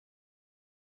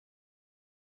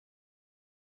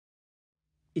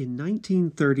In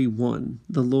 1931,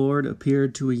 the Lord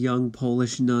appeared to a young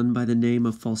Polish nun by the name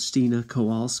of Faustina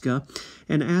Kowalska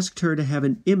and asked her to have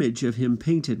an image of him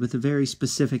painted with a very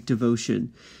specific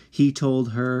devotion. He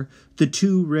told her, "The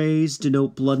two rays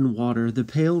denote blood and water. The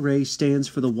pale ray stands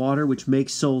for the water which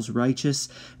makes souls righteous,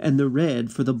 and the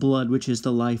red for the blood which is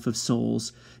the life of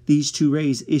souls. These two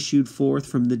rays issued forth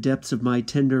from the depths of my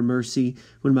tender mercy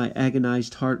when my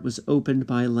agonized heart was opened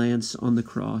by a lance on the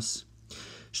cross."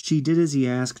 She did as he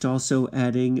asked, also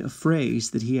adding a phrase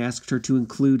that he asked her to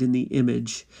include in the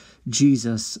image,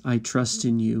 "Jesus, I trust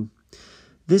in you."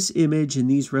 This image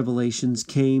and these revelations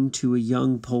came to a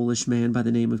young Polish man by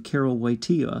the name of Karol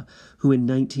Wojtyła, who in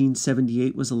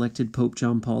 1978 was elected Pope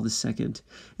John Paul II.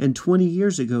 And 20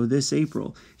 years ago this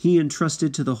April, he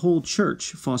entrusted to the whole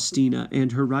church Faustina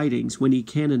and her writings when he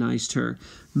canonized her,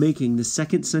 making the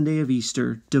second Sunday of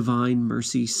Easter Divine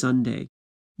Mercy Sunday,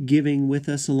 giving with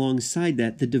us alongside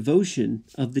that the devotion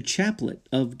of the Chaplet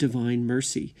of Divine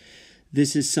Mercy.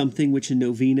 This is something which a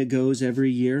novena goes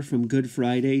every year from Good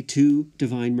Friday to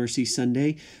Divine Mercy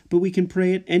Sunday, but we can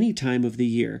pray at any time of the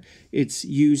year. It's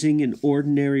using an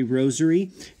ordinary rosary,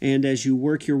 and as you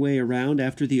work your way around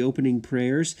after the opening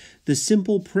prayers, the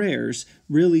simple prayers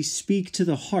really speak to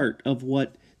the heart of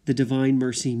what the Divine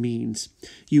Mercy means.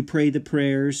 You pray the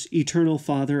prayers, "Eternal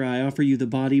Father, I offer you the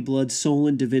body, blood, soul,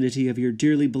 and divinity of your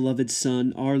dearly beloved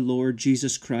Son, our Lord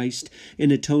Jesus Christ, in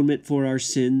atonement for our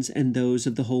sins and those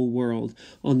of the whole world,"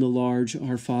 on the large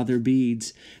Our Father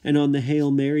beads. And on the Hail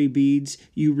Mary beads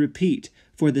you repeat,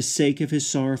 "For the sake of his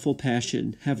sorrowful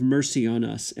passion, have mercy on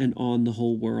us and on the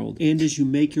whole world." And as you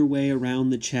make your way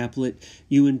around the chaplet,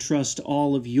 you entrust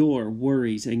all of your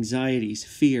worries, anxieties,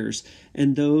 fears,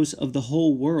 and those of the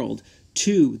whole world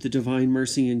to the Divine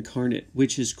Mercy Incarnate,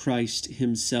 which is Christ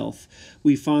himself.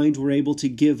 We find we're able to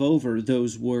give over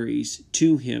those worries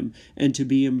to him and to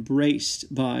be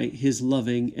embraced by his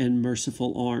loving and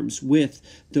merciful arms with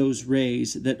those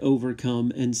rays that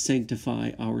overcome and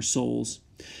sanctify our souls.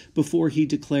 Before he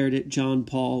declared it, John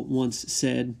Paul once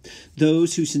said,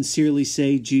 "Those who sincerely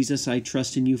say, 'Jesus, I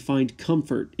trust in you,' find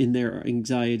comfort in their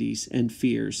anxieties and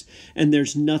fears. And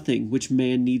there's nothing which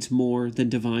man needs more than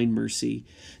divine mercy.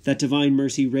 That divine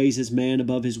mercy raises man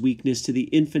above his weakness to the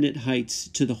infinite heights,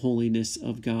 to the holiness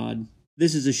of God."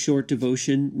 This is a short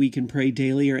devotion we can pray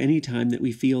daily or any time that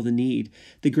we feel the need.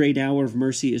 The great hour of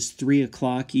mercy is 3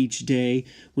 o'clock each day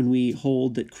when we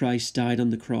hold that Christ died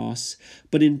on the cross.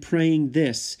 But in praying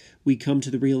this, we come to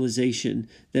the realization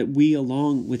that we,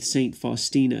 along with Saint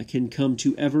Faustina, can come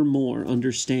to ever more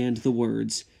understand the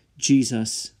words,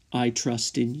 "Jesus, I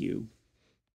trust in you."